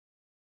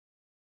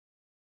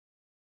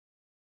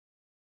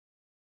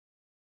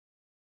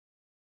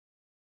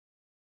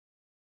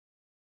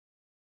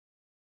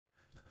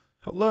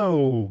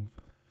Hello,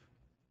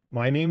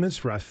 my name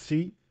is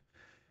Rusty,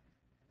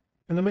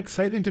 and I'm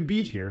excited to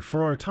be here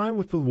for our time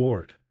with the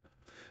Lord,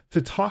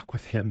 to talk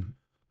with Him.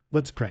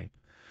 Let's pray.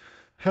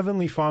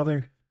 Heavenly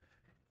Father,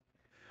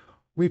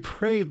 we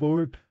pray,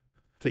 Lord,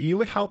 that you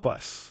would help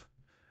us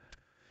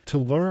to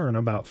learn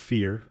about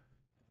fear.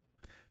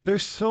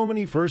 There's so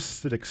many verses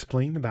that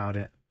explain about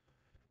it,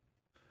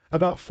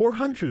 about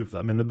 400 of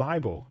them in the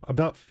Bible,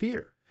 about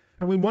fear,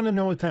 and we want to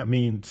know what that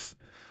means.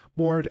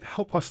 Lord,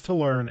 help us to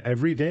learn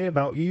every day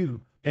about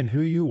you and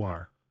who you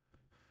are.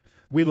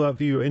 We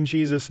love you. In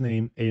Jesus'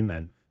 name,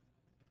 amen.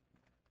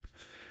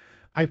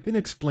 I've been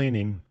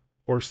explaining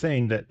or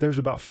saying that there's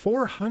about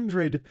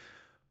 400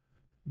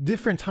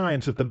 different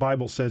times that the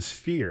Bible says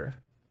fear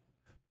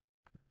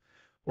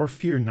or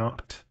fear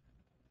not.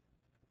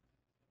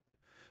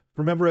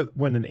 Remember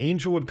when an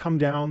angel would come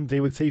down, they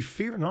would say,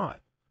 fear not.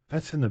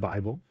 That's in the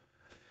Bible.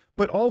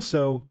 But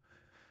also,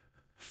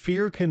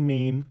 fear can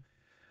mean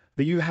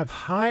that you have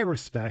high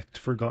respect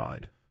for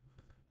God.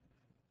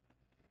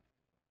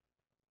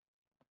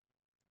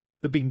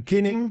 The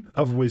beginning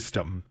of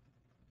wisdom.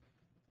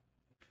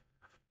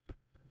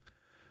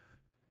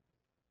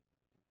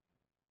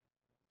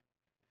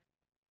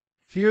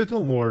 Fear the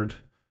Lord,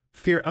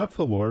 fear of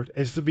the Lord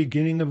is the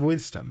beginning of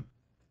wisdom.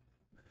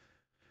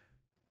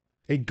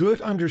 A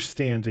good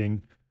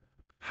understanding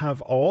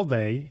have all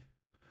they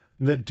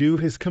that do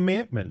his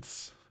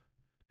commandments.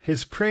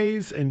 His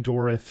praise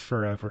endureth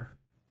forever.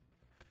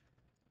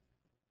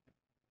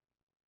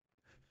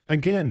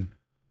 Again,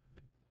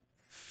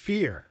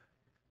 fear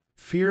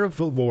of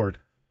the Lord.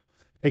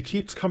 It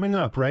keeps coming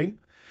up, right?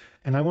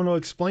 And I want to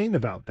explain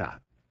about that.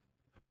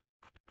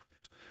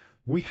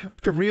 We have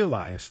to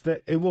realize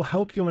that it will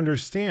help you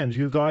understand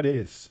who God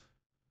is.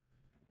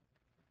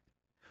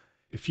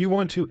 If you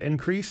want to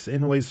increase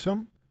in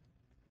wisdom,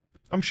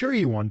 I'm sure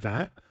you want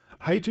that.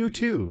 I do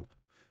too.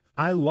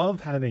 I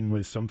love having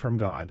wisdom from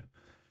God.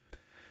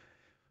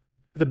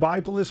 The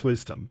Bible is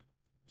wisdom.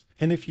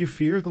 And if you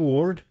fear the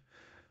Lord,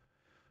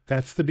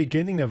 that's the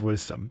beginning of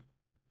wisdom.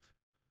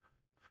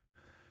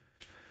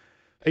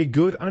 A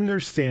good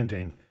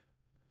understanding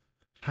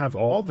have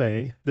all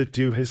they that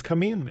do his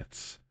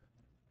commandments.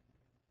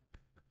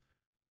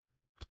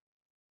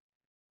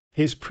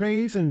 His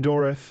praise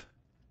endureth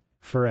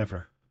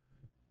forever.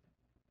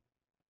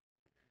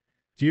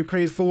 Do you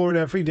praise the Lord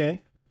every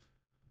day?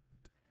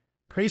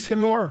 Praise him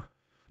more.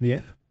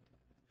 Yeah.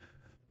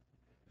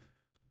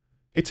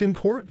 It's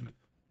important.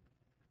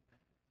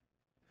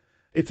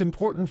 It's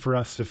important for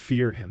us to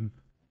fear him.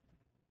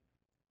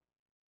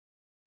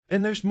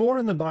 And there's more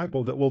in the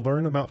Bible that we'll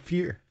learn about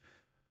fear.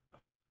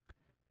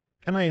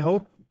 And I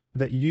hope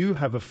that you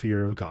have a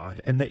fear of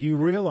God and that you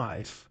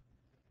realize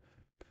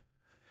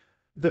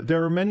that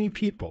there are many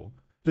people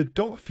that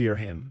don't fear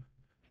him,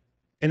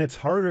 and it's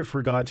harder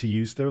for God to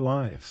use their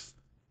lives.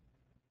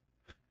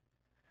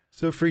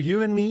 So for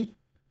you and me,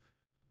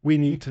 we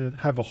need to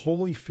have a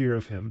holy fear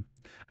of him.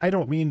 I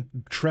don't mean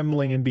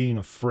trembling and being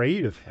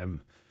afraid of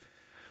him.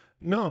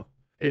 No,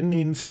 it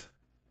means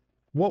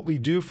what we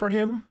do for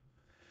him,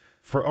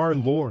 for our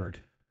Lord,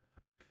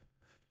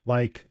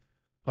 like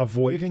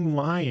avoiding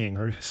lying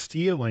or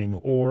stealing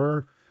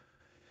or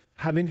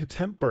having a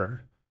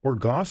temper or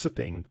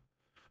gossiping.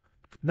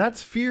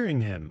 That's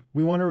fearing him.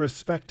 We want to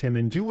respect him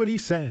and do what he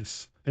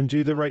says and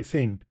do the right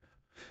thing.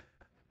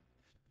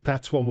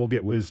 That's when we'll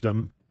get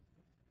wisdom.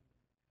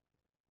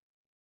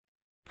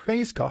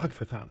 Praise God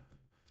for that.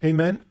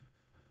 Amen.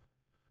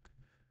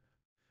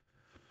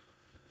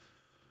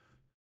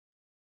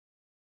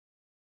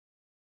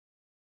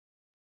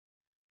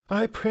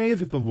 I pray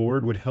that the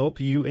Lord would help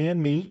you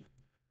and me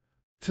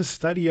to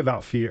study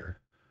about fear,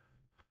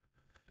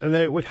 and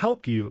that it would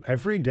help you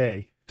every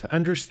day to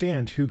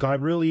understand who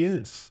God really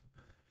is.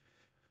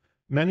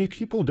 Many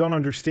people don't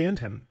understand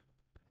him.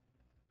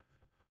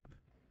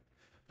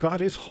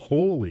 God is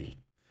holy.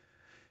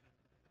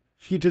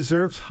 He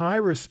deserves high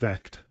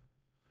respect.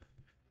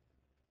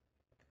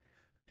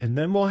 And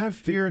then we'll have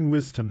fear and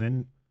wisdom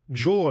and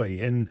joy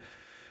and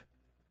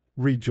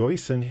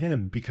rejoice in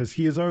him because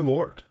he is our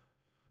Lord.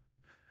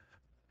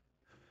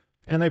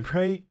 And I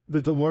pray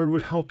that the Lord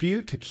would help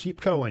you to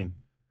keep going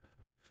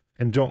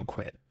and don't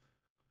quit.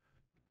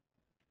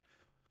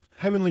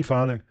 Heavenly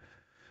Father,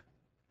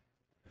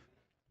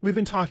 we've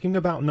been talking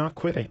about not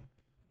quitting.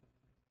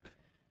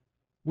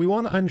 We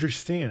want to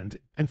understand,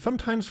 and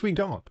sometimes we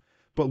don't.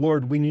 But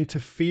Lord, we need to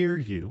fear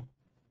you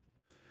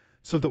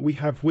so that we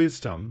have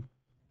wisdom.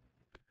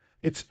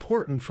 It's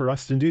important for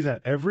us to do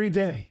that every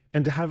day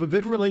and to have a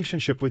good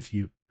relationship with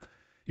you.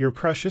 You're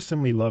precious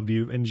and we love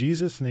you. In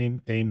Jesus'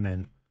 name,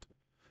 amen.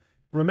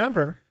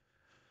 Remember,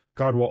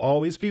 God will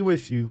always be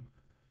with you,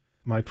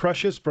 my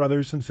precious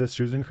brothers and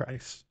sisters in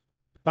Christ.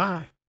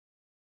 Bye.